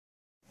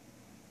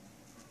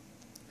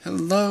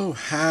Hello,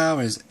 how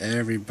is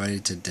everybody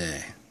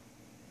today?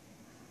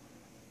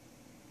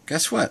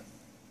 Guess what?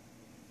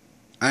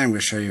 I'm going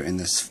to show you in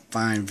this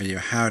fine video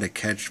how to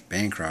catch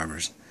bank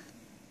robbers,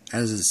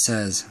 as it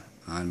says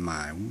on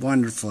my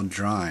wonderful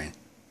drawing.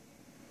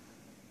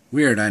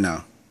 Weird, I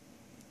know.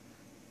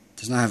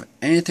 Does not have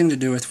anything to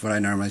do with what I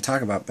normally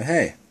talk about, but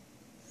hey,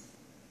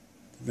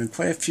 there have been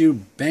quite a few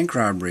bank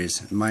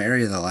robberies in my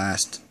area the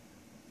last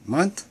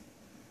month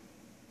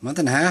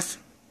and a half.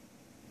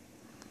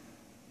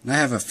 And I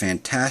have a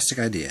fantastic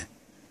idea.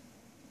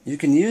 You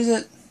can use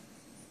it.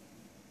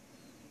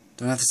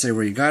 Don't have to say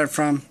where you got it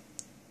from.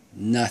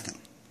 Nothing.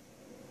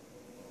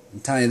 I'm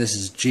telling you, this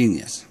is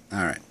genius.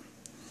 Alright.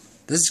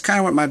 This is kind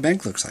of what my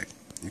bank looks like.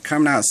 You're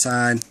coming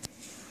outside.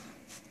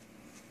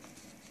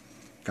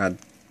 Got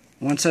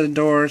one set of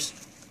doors.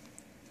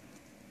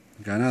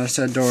 Got another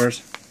set of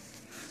doors.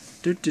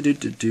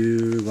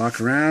 Walk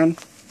around.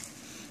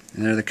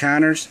 And there are the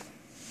counters.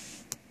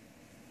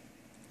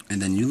 And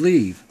then you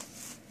leave.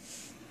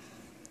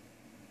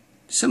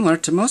 Similar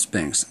to most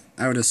banks,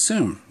 I would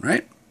assume,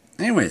 right?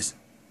 Anyways,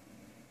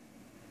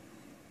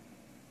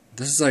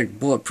 this is like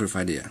bulletproof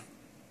idea.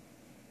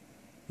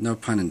 No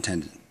pun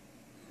intended.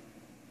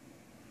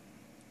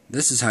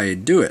 This is how you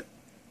do it.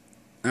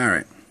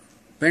 Alright.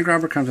 Bank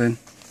robber comes in.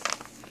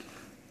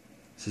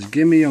 Says,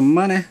 give me your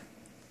money.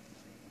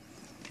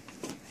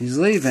 He's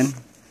leaving.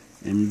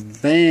 And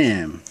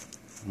bam.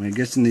 When he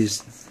gets in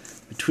these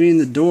between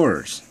the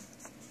doors.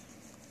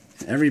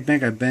 Every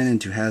bank I've been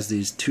into has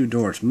these two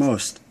doors.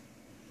 Most.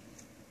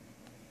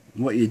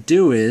 What you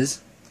do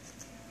is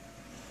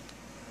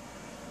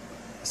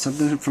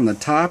something from the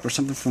top or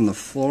something from the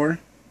floor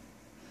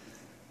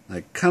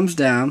like comes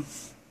down,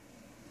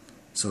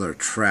 so they're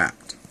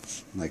trapped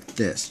like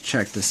this.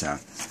 Check this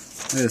out.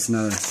 Look at this,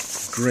 another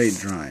great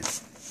drawing.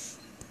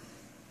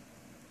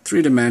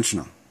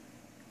 Three-dimensional.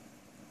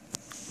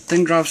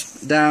 Thing drops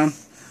down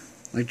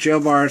like jail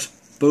bars.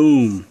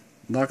 Boom.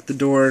 Lock the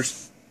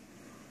doors.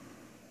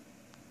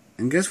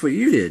 And guess what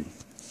you did?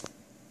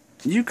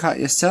 You caught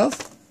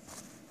yourself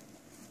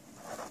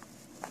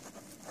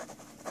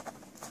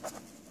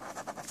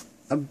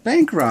a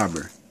bank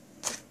robber.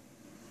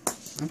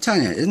 I'm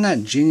telling you, isn't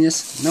that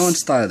genius? No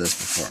one's thought of this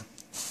before.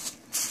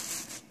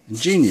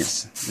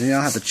 Genius. Then you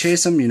don't have to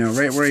chase him, you know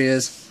right where he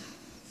is.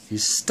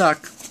 He's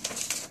stuck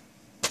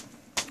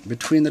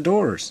between the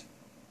doors.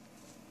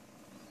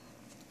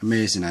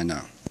 Amazing, I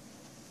know.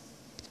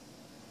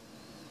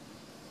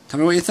 Tell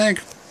me what you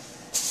think.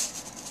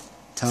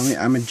 Tell me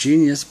I'm a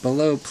genius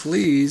below,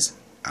 please.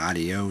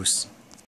 Adios.